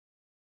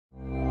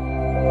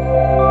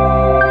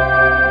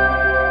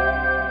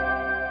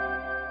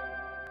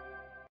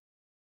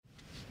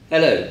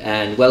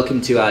and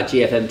welcome to our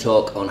GFM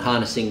talk on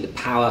harnessing the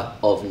power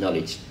of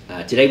knowledge.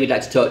 Today we'd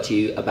like to talk to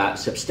you about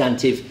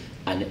substantive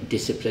and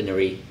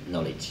disciplinary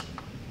knowledge.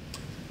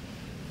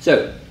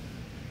 So,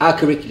 our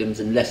curriculums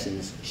and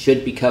lessons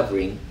should be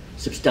covering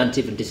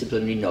substantive and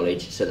disciplinary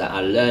knowledge so that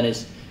our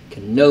learners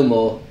can know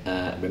more,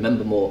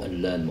 remember more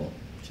and learn more.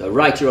 So a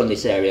writer on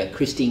this area,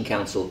 Christine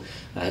Council,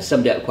 has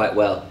summed it up quite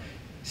well,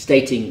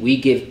 stating, "We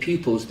give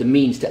pupils the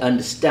means to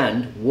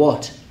understand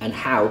what and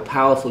how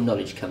powerful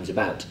knowledge comes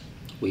about.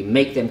 We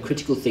make them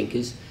critical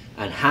thinkers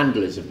and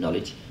handlers of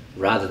knowledge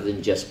rather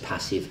than just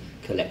passive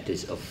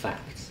collectors of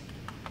facts."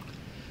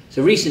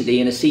 So recently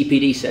in a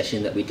CPD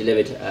session that we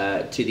delivered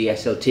to the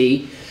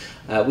SLT,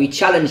 we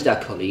challenged our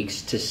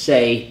colleagues to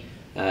say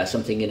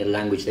something in a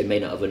language they may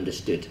not have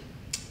understood.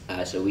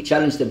 So we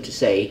challenged them to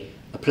say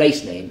a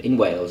place name in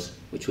Wales,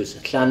 which was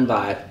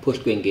Llanfair,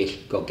 Pwllgwyngyll,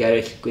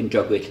 Gogeryll,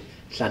 Gwyndragwyll,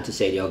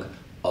 Llantyseiliog,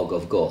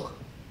 Ogof Goch.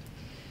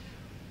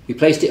 We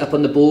placed it up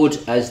on the board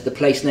as the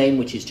place name,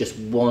 which is just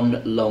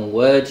one long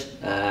word,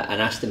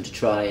 and asked them to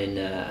try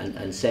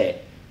and say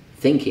it,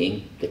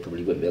 thinking they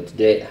probably wouldn't be able to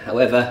do it.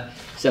 However,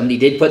 somebody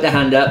did put their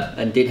hand up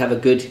and did have a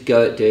good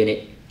go at doing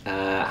it,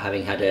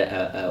 having had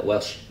a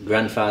Welsh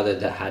grandfather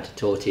that had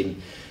taught him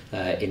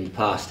in the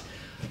past.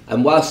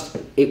 And whilst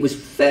it was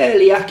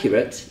fairly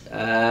accurate,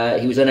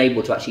 he was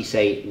unable to actually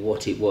say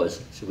what it was.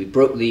 So we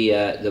broke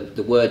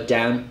the word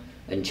down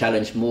and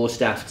challenged more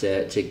staff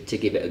to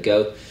give it a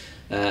go.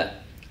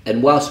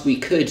 And whilst we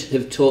could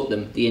have taught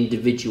them the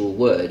individual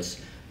words,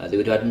 they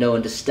would have had no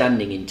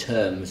understanding in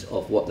terms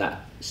of what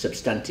that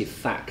substantive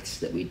facts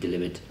that we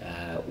delivered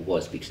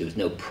was, because there was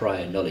no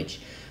prior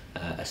knowledge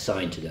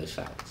assigned to those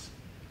facts.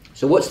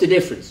 So what's the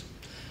difference?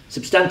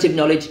 Substantive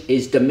knowledge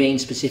is domain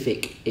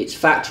specific. It's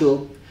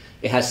factual.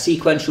 It has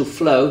sequential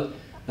flow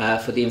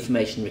for the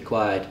information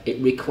required. It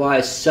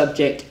requires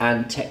subject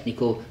and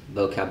technical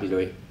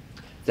vocabulary.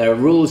 There are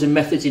rules and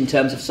methods in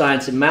terms of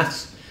science and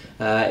maths.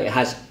 It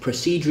has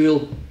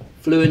procedural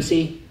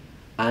fluency,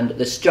 and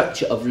the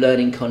structure of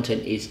learning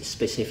content is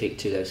specific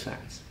to those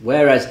facts.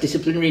 Whereas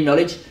disciplinary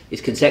knowledge is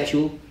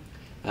conceptual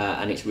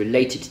and it's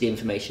related to the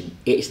information.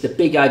 It's the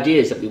big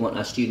ideas that we want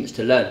our students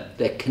to learn.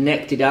 They're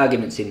connected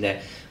arguments in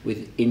there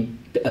with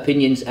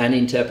opinions and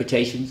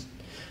interpretations.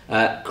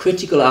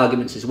 Critical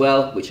arguments as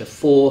well, which are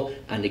for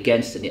and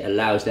against, and it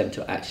allows them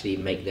to actually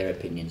make their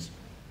opinions.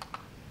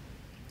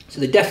 So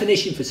the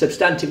definition for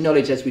substantive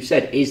knowledge, as we've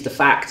said, is the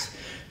facts,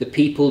 the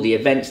people, the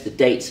events, the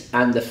dates,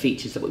 and the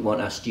features that we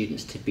want our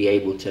students to be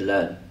able to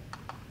learn.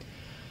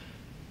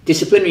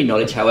 Disciplinary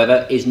knowledge,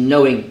 however, is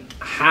knowing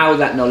how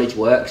that knowledge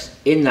works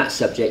in that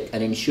subject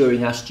and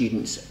ensuring our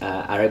students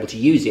are able to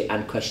use it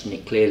and question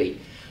it clearly.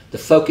 The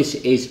focus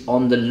is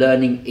on the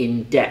learning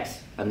in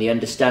depth and the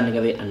understanding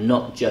of it, and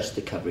not just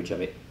the coverage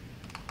of it.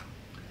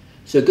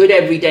 So a good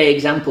everyday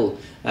example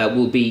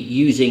will be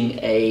using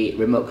a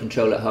remote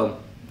control at home.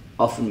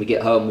 Often we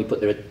get home, we put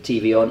the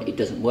TV on, it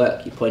doesn't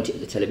work. You point it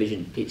at the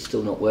television, it's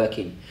still not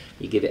working.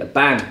 You give it a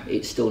bang,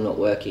 it's still not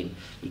working.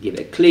 You give it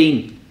a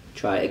clean,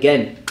 try it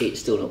again,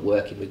 it's still not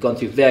working. We've gone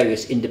through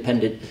various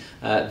independent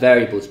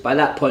variables. By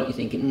that point you're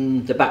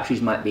thinking, the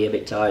batteries might be a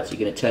bit tired, so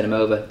you're going to turn them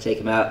over, take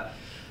them out.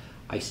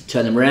 I used to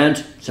turn them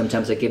around.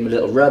 Sometimes I give them a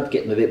little rub,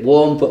 get them a bit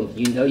warm, put them,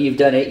 you know you've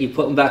done it, you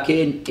put them back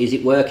in. Is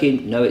it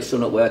working? No, it's still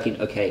not working.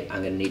 Okay,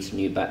 I'm going to need some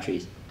new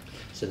batteries.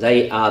 So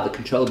they are the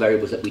control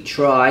variables that we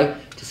try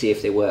to see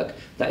if they work.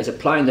 That is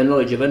applying the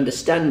knowledge of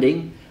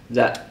understanding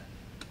that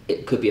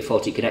it could be a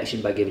faulty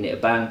connection by giving it a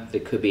bang.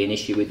 There could be an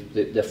issue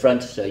with the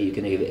front, so you're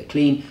going to give it a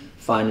clean.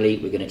 Finally,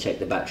 we're going to check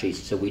the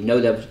batteries. So we know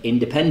they're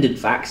independent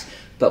facts,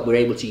 but we're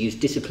able to use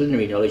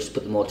disciplinary knowledge to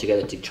put them all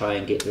together to try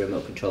and get the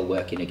remote control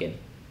working again.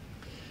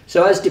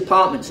 So as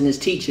departments and as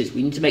teachers,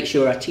 we need to make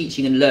sure our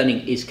teaching and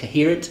learning is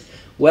coherent,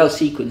 well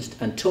sequenced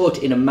and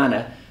taught in a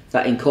manner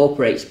that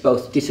incorporates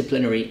both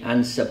disciplinary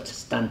and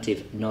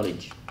substantive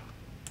knowledge.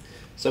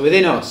 So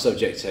within our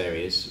subject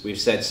areas, we've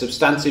said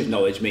substantive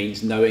knowledge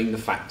means knowing the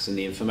facts and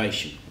the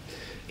information.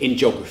 In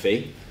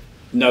geography,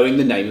 knowing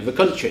the name of a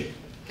country.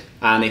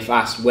 And if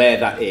asked where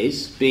that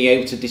is, being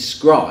able to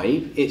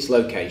describe its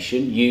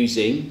location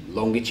using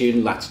longitude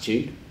and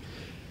latitude,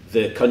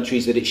 the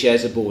countries that it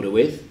shares a border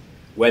with,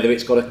 whether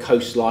it's got a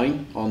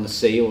coastline on the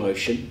sea or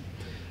ocean,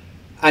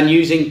 and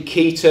using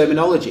key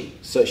terminology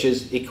such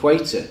as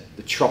equator,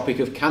 the Tropic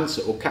of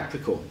Cancer or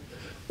Capricorn,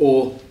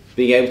 or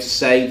being able to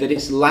say that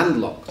it's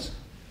landlocked.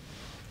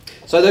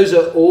 So those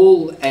are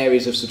all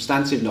areas of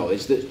substantive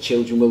knowledge that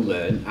children will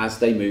learn as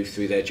they move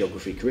through their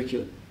geography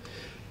curriculum.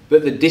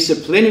 But the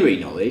disciplinary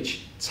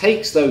knowledge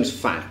takes those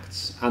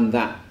facts and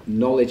that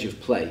knowledge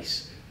of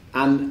place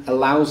and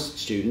allows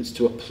students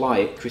to apply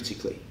it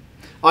critically.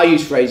 I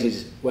use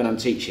phrases when I'm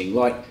teaching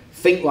like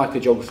think like a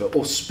geographer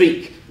or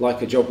speak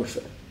like a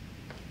geographer.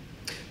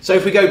 So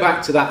if we go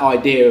back to that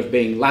idea of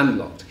being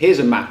landlocked, here's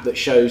a map that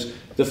shows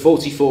the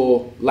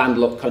 44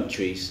 landlocked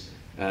countries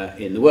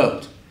in the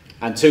world,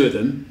 and 2 of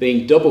them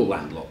being double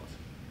landlocked.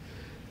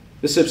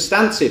 The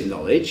substantive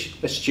knowledge,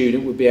 a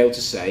student would be able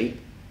to say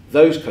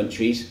those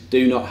countries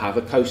do not have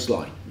a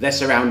coastline. They're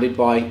surrounded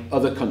by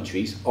other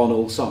countries on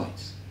all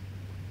sides.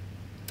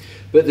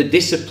 But the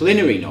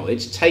disciplinary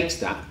knowledge takes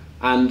that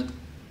and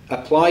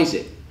applies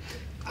it.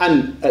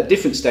 And at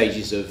different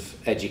stages of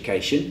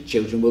education,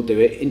 children will do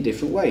it in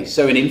different ways.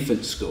 So in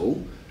infant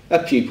school, a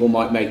pupil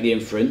might make the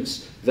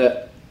inference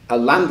that a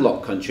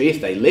landlocked country,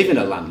 if they live in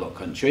a landlocked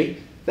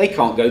country, they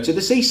can't go to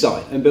the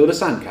seaside and build a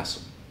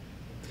sandcastle.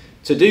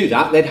 To do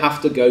that, they'd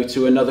have to go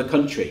to another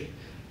country.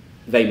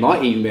 They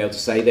might even be able to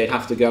say they'd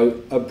have to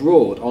go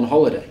abroad on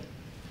holiday.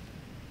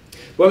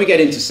 When we get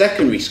into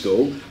secondary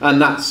school,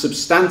 and that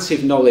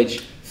substantive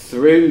knowledge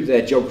through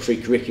their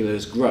geography curricula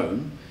has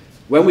grown,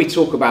 when we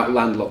talk about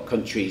landlocked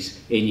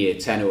countries in year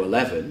 10 or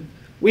 11,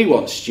 we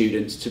want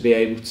students to be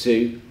able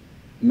to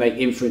make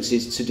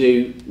inferences to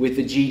do with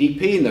the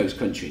GDP in those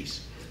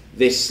countries.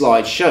 This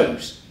slide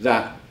shows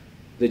that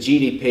the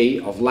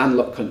GDP of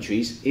landlocked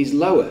countries is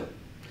lower.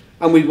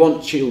 And we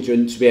want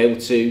children to be able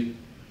to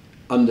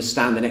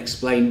understand and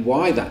explain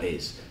why that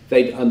is.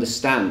 They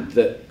understand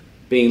that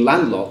being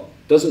landlocked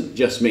doesn't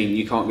just mean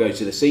you can't go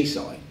to the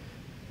seaside,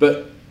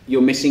 but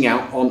you're missing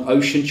out on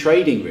ocean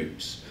trading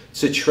routes.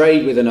 To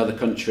trade with another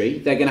country,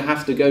 they're going to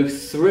have to go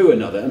through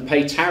another and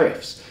pay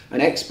tariffs and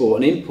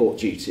export and import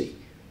duty.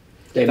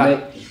 They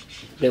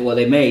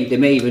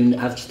may even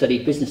have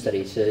studied business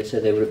studies, so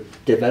they would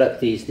have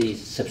developed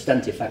these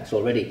substantive facts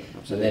already.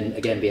 Absolutely. And then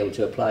again be able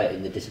to apply it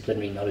in the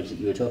disciplinary knowledge that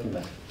you were talking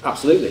about.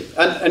 Absolutely,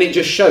 and it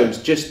just shows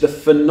just the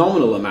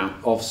phenomenal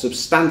amount of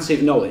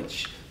substantive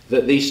knowledge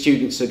that these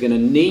students are going to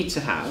need to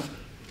have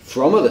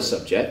from other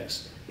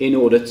subjects in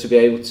order to be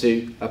able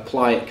to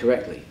apply it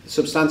correctly.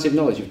 Substantive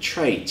knowledge of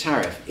trade,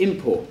 tariff,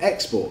 import,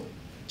 export,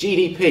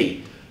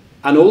 GDP,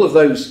 and all of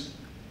those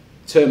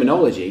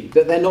terminology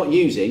that they're not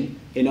using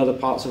in other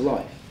parts of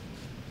life.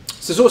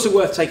 So it's also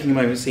worth taking a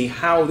moment to see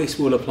how this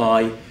will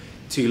apply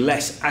to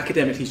less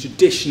academically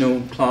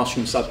traditional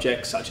classroom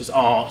subjects such as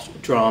art,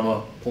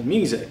 drama or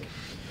music.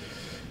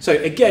 So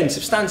again,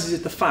 substantive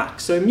is the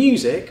facts. So in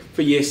music,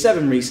 for year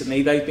 7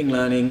 recently, they've been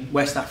learning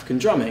West African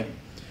drumming.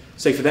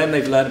 So for them,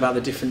 they've learned about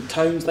the different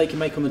tones they can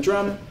make on the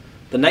drum,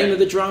 the name of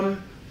the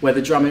drum, where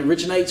the drum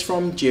originates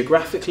from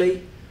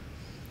geographically,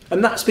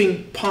 and that's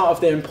been part of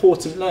their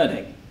important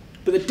learning.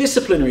 But the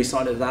disciplinary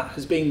side of that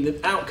has been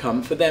the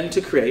outcome for them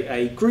to create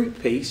a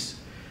group piece,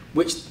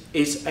 which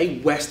is a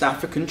West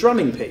African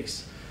drumming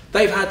piece.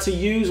 They've had to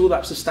use all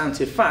that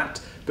substantive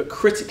fact, but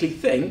critically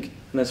think,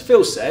 and as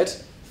Phil said,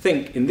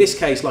 think in this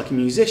case like a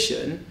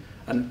musician,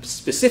 and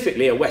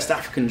specifically a West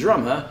African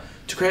drummer,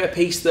 to create a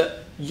piece that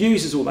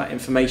uses all that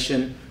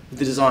information with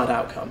the desired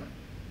outcome.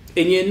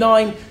 In year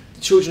 9,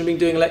 the children have been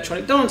doing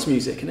electronic dance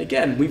music, and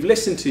again, we've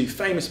listened to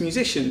famous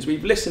musicians,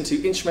 we've listened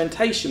to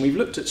instrumentation, we've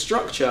looked at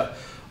structure,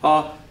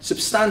 our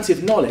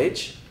substantive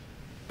knowledge,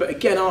 but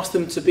again asked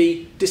them to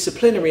be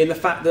disciplinary in the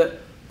fact that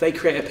they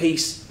create a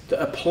piece that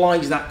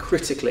applies that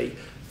critically,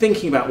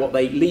 thinking about what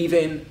they leave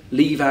in,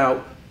 leave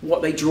out,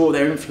 what they draw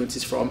their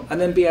influences from, and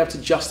then be able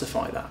to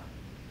justify that.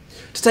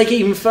 To take it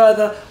even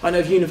further, I know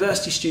of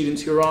university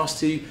students who are asked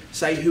to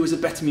say who was a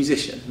better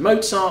musician,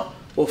 Mozart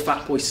or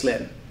Fatboy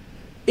Slim.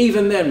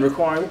 Even then,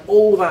 requiring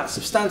all that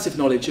substantive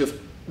knowledge of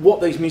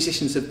what those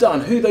musicians have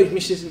done, who those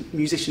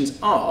musicians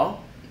are,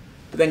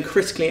 but then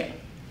critically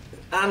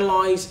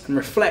analyse and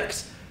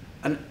reflect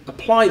and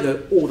apply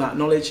all that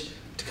knowledge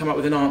to come up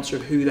with an answer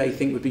of who they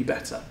think would be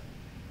better.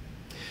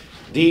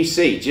 Do you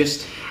see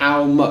just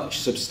how much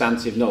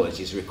substantive knowledge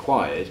is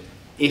required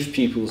if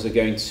pupils are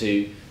going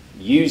to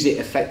use it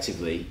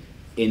effectively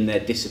in their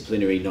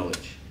disciplinary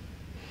knowledge?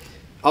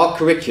 Our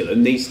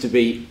curriculum needs to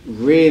be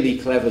really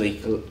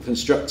cleverly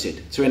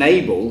constructed to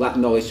enable that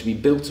knowledge to be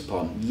built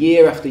upon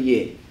year after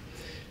year.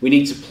 We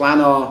need to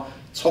plan our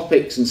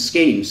topics and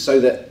schemes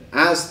so that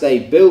as they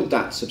build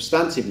that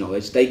substantive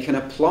knowledge, they can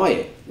apply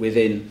it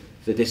within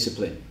the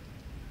discipline.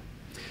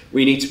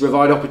 We need to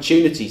provide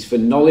opportunities for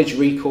knowledge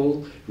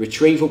recall,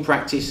 retrieval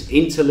practice,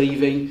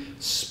 interleaving,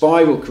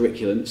 spiral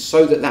curriculum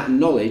so that that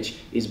knowledge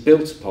is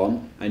built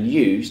upon and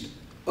used,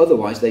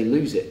 otherwise they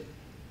lose it.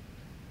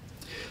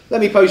 Let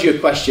me pose you a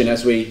question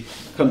as we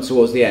come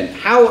towards the end.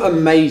 How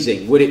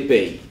amazing would it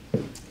be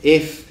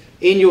if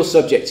in your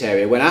subject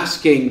area, when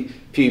asking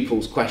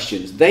pupils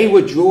questions, they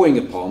were drawing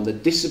upon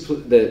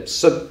the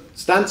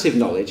substantive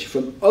knowledge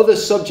from other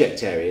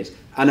subject areas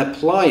and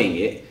applying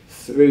it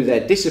through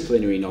their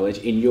disciplinary knowledge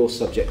in your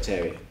subject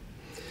area?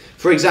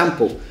 For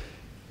example,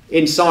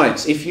 in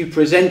science, if you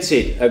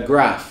presented a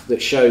graph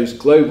that shows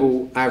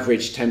global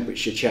average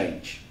temperature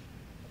change,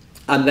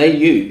 and they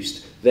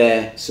used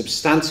their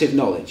substantive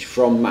knowledge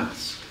from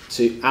maths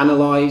to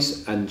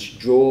analyse and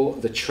draw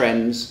the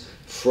trends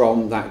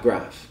from that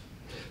graph.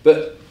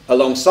 But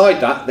alongside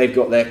that, they've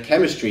got their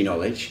chemistry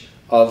knowledge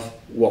of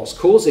what's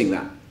causing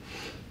that.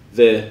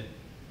 The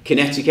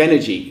kinetic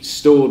energy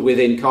stored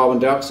within carbon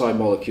dioxide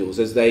molecules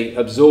as they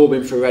absorb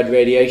infrared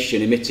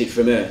radiation emitted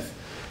from Earth,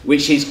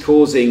 which is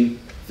causing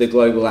the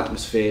global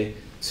atmosphere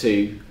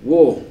to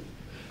warm.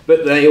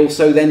 But they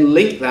also then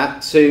link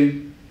that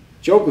to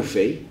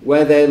geography,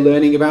 where they're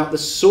learning about the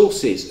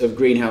sources of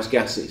greenhouse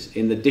gases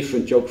in the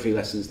different geography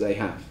lessons they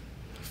have.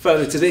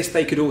 Further to this,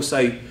 they could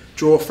also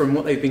draw from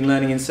what they've been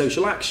learning in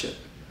social action.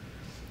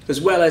 as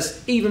well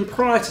as, even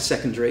prior to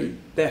secondary,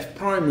 their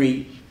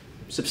primary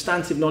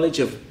substantive knowledge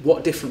of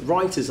what different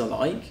writers are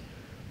like,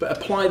 but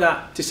apply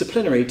that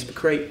disciplinary to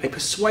create a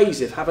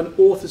persuasive, have an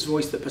author's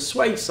voice that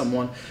persuades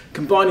someone,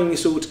 combining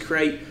this all to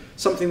create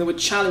something that would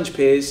challenge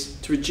peers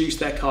to reduce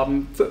their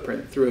carbon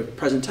footprint through a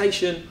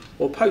presentation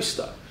or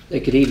poster. They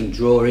could even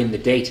draw in the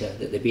data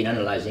that they've been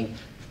analysing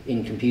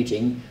in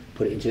computing,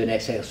 put it into an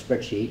Excel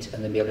spreadsheet,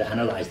 and then be able to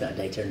analyse that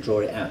data and draw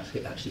it out so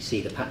you can actually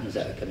see the patterns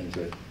that are coming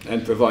through.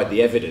 And provide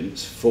the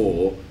evidence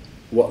for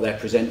what they're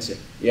presenting.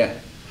 Yeah.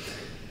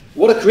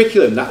 What a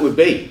curriculum that would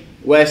be,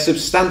 where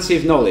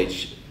substantive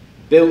knowledge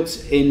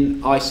built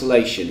in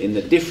isolation in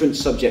the different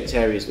subject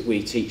areas that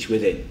we teach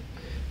within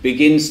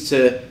begins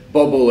to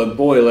bubble and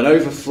boil and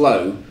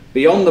overflow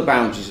beyond the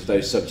boundaries of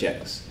those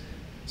subjects,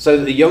 so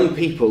that the young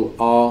people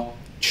are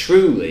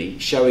truly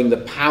showing the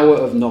power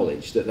of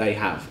knowledge that they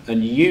have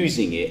and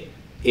using it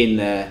in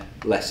their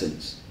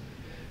lessons.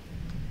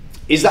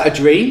 Is that a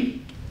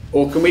dream,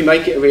 or can we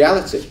make it a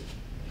reality?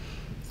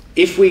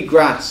 If we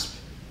grasp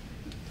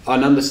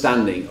an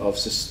understanding of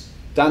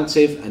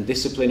substantive and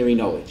disciplinary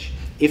knowledge,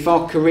 if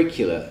our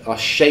curricula are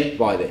shaped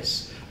by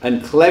this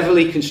and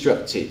cleverly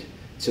constructed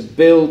to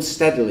build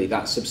steadily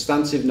that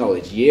substantive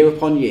knowledge year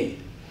upon year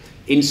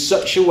in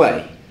such a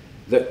way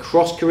that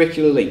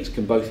cross-curricular links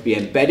can both be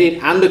embedded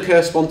and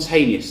occur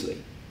spontaneously,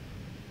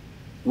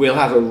 we'll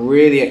have a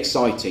really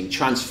exciting,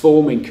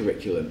 transforming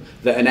curriculum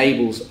that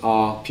enables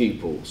our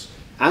pupils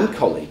and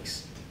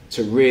colleagues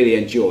to really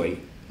enjoy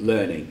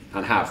learning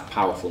and have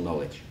powerful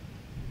knowledge.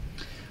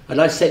 I'd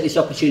like to take this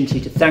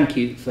opportunity to thank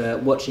you for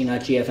watching our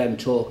GFM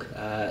talk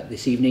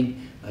this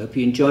evening. I hope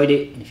you enjoyed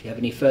it, and if you have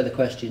any further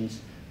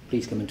questions,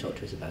 please come and talk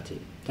to us about it.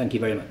 Thank you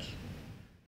very much.